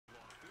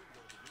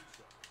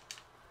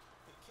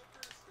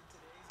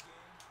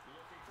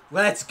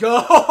Let's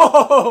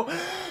go!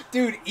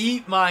 Dude,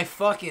 eat my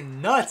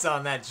fucking nuts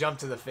on that jump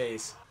to the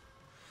face.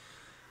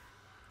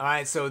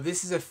 Alright, so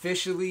this is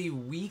officially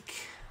week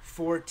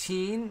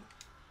 14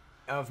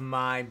 of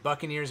my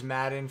Buccaneers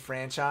Madden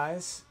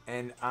franchise.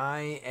 And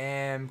I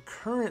am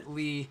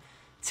currently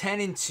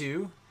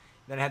 10-2.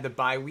 Then I had the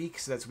bye week,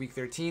 so that's week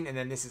 13. And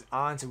then this is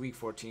on to week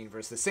 14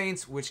 versus the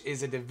Saints, which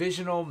is a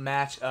divisional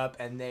matchup.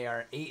 And they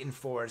are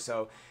 8-4,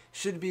 so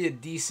should be a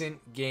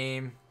decent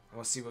game.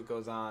 We'll see what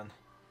goes on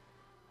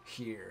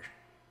here.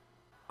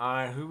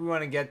 Alright, who we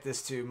want to get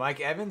this to? Mike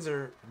Evans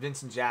or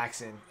Vincent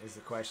Jackson is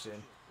the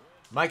question.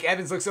 Mike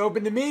Evans looks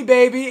open to me,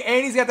 baby.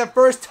 And he's got the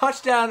first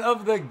touchdown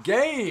of the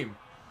game.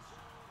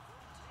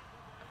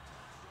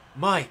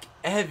 Mike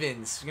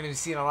Evans. We're going to be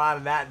seeing a lot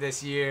of that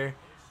this year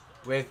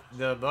with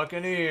the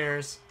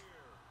Buccaneers.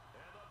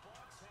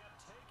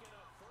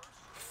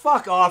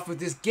 Fuck off with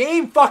this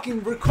game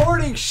fucking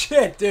recording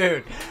shit,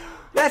 dude.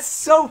 That's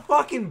so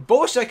fucking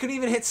bullshit. I couldn't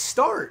even hit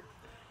start.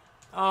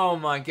 Oh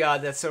my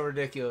god, that's so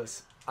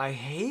ridiculous. I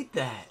hate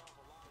that.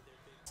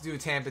 Let's do a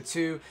Tampa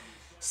 2.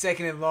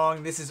 Second and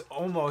long. This is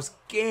almost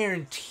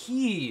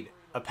guaranteed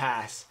a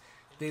pass.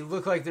 They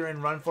look like they're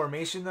in run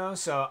formation though,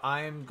 so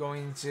I'm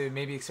going to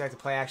maybe expect a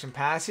play action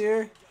pass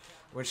here,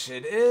 which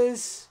it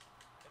is.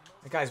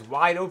 That guy's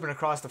wide open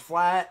across the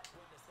flat.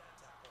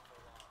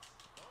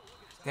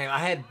 Damn, I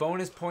had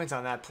bonus points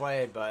on that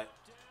play, but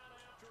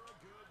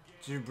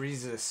Drew Brees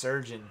is a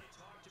surgeon,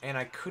 and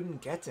I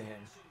couldn't get to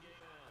him.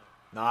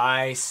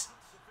 Nice.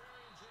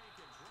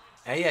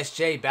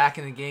 ASJ back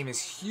in the game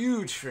is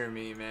huge for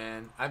me,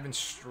 man. I've been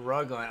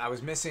struggling. I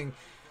was missing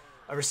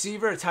a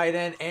receiver, a tight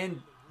end,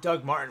 and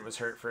Doug Martin was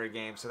hurt for a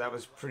game, so that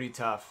was pretty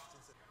tough.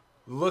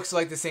 Looks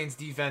like the Saints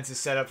defense is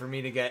set up for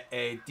me to get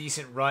a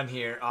decent run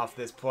here off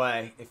this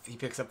play if he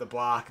picks up the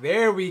block.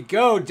 There we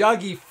go.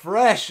 Dougie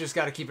fresh. Just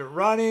got to keep it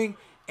running,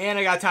 and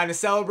I got time to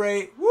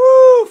celebrate.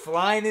 Woo!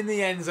 Flying in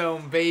the end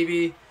zone,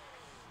 baby.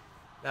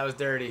 That was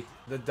dirty.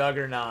 The Doug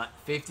or not.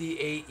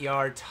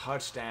 58-yard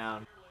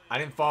touchdown. I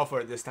didn't fall for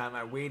it this time.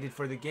 I waited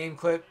for the game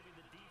clip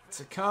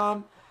to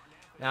come.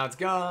 Now it's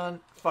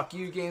gone. Fuck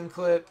you, game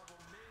clip.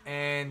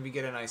 And we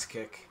get a nice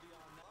kick.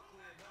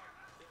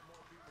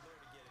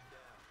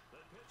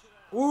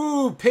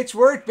 Ooh, pitch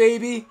work,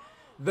 baby.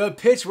 The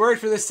pitch worked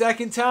for the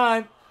second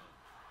time.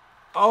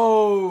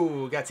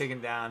 Oh, got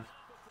taken down.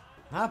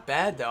 Not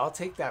bad, though. I'll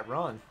take that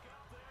run.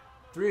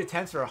 3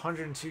 attempts for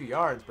 102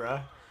 yards,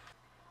 bruh.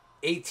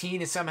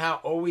 18 is somehow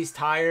always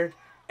tired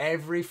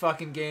every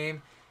fucking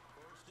game.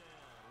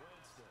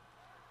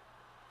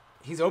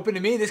 He's open to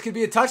me. This could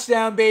be a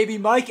touchdown, baby.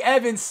 Mike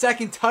Evans,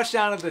 second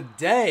touchdown of the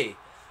day.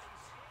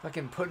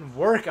 Fucking putting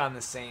work on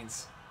the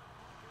Saints.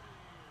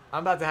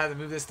 I'm about to have to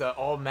move this to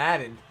all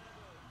Madden.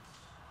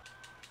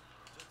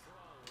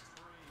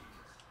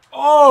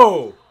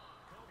 Oh!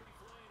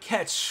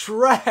 Get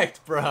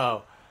shreked,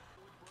 bro.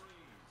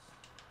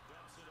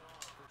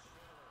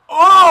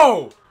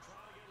 Oh!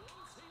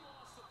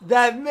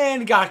 That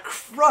man got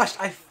crushed.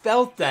 I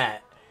felt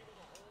that.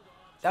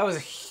 That was a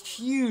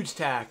huge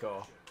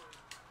tackle.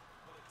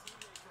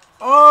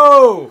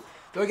 Oh!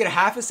 Do I get a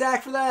half a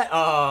sack for that?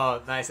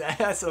 Oh, nice.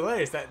 That's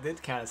hilarious. That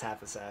did count as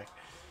half a sack.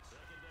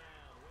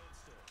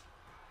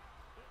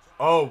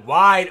 Oh,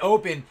 wide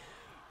open.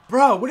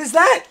 Bro, what is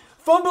that?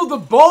 Fumbled the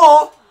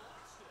ball.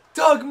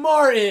 Doug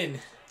Martin.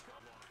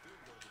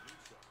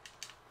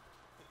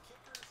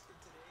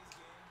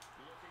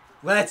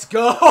 Let's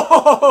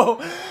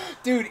go.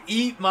 Dude,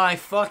 eat my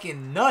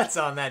fucking nuts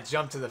on that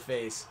jump to the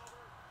face.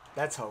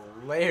 That's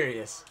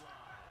hilarious.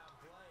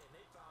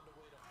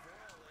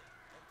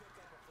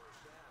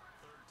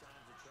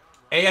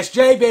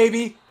 ASJ,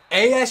 baby.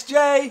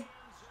 ASJ.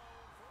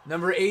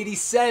 Number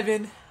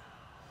 87.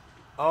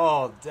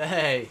 All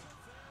day.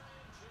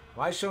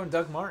 Why is showing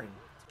Doug Martin?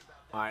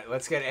 All right,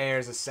 let's get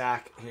Ayers a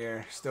sack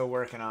here. Still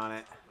working on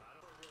it.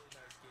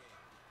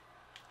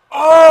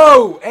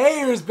 Oh,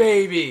 Ayers,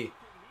 baby.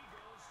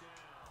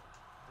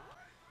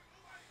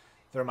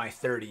 Throw my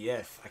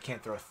 30th. I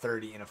can't throw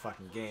 30 in a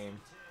fucking game.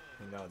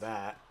 You know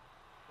that.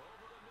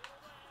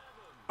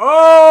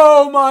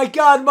 Oh, my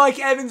God. Mike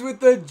Evans with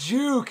the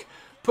juke.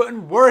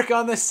 Putting work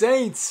on the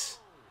Saints.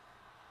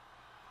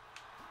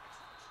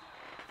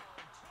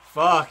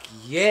 Fuck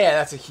yeah,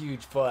 that's a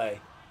huge play.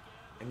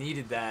 I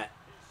needed that.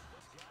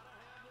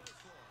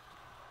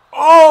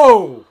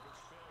 Oh!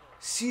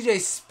 CJ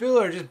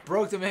Spiller just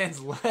broke the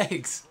man's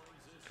legs.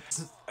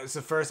 It's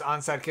the first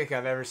onside kick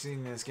I've ever seen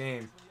in this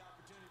game.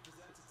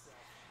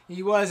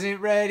 He wasn't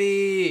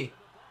ready.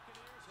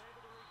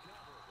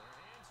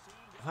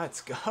 Let's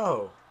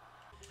go.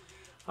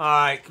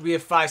 Alright, we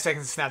have 5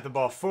 seconds to snap the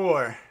ball.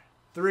 4,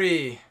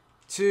 3,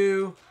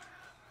 2.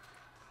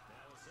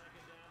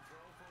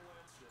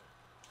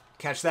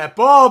 Catch that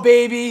ball,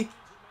 baby.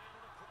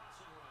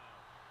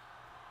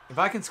 If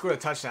I can score a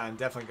touchdown, I'm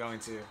definitely going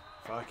to.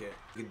 Fuck it.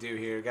 You can do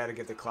here. Got to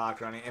get the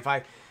clock running. If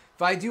I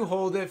do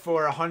hold it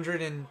for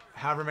 100 and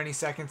however many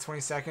seconds,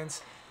 20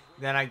 seconds,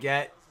 then I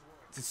get,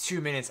 it's 2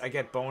 minutes, I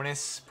get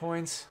bonus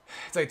points.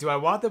 It's like, do I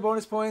want the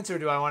bonus points or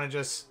do I want to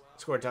just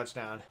score a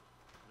touchdown?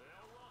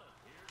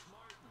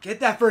 Get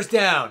that first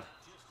down.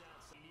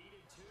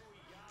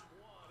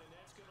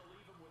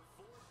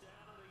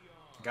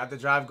 Got the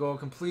drive goal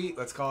complete.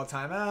 Let's call a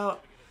timeout.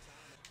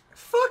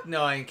 Fuck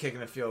no, I ain't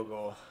kicking a field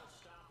goal.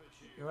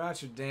 You're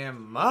out your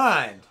damn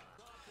mind.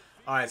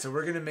 All right, so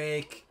we're going to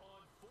make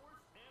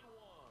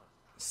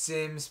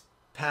Sims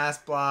pass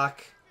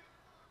block.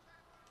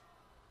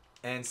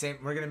 And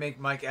we're going to make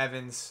Mike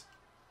Evans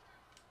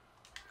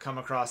come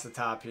across the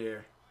top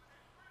here.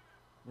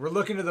 We're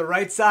looking to the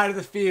right side of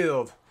the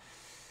field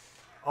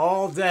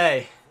all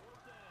day.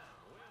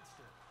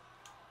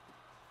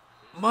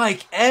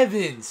 Mike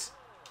Evans.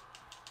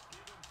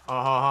 We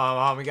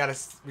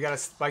gotta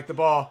spike the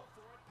ball.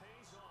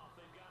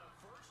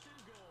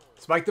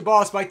 Spike the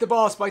ball, spike the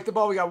ball, spike the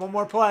ball. We got one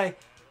more play.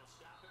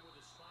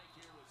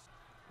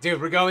 Dude,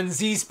 we're going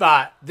Z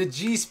spot. The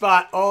G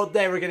spot all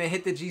day. We're gonna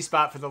hit the G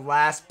spot for the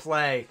last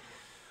play.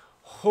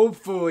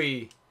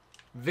 Hopefully,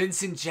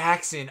 Vincent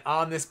Jackson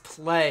on this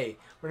play.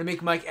 We're gonna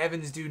make Mike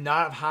Evans do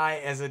not high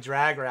as a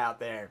drag route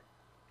there.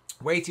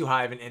 Way too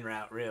high of an in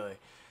route, really.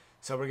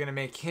 So we're going to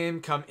make him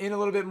come in a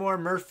little bit more.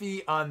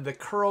 Murphy on the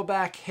curl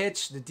back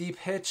hitch, the deep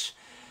hitch.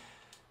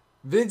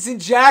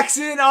 Vincent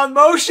Jackson on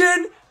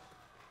motion.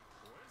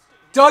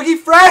 Dougie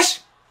Fresh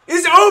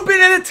is open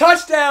and a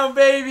touchdown,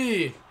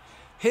 baby.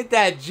 Hit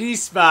that G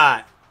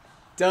spot.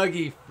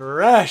 Dougie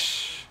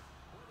Fresh.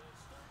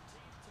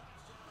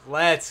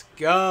 Let's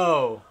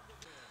go.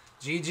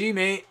 GG,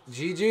 mate.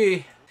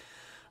 GG.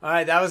 All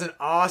right, that was an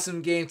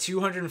awesome game.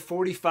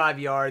 245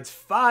 yards,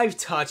 5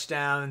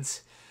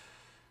 touchdowns.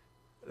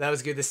 That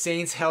was good. The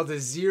Saints held to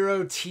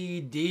 0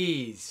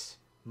 TDs.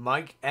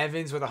 Mike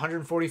Evans with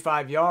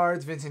 145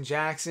 yards. Vincent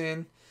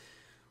Jackson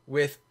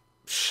with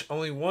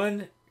only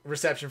 1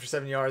 reception for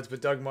 7 yards.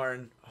 But Doug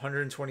Martin,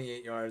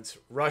 128 yards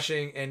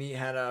rushing. And he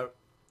had a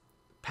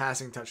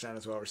passing touchdown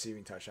as well,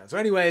 receiving touchdown. So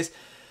anyways,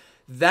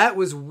 that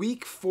was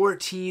week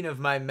 14 of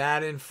my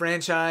Madden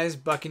franchise.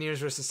 Buccaneers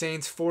versus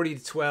Saints,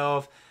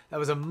 40-12. That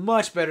was a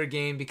much better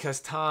game because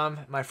Tom,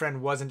 my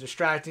friend, wasn't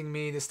distracting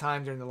me this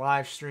time during the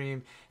live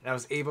stream. And I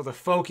was able to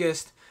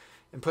focus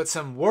and put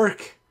some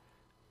work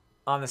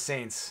on the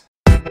Saints.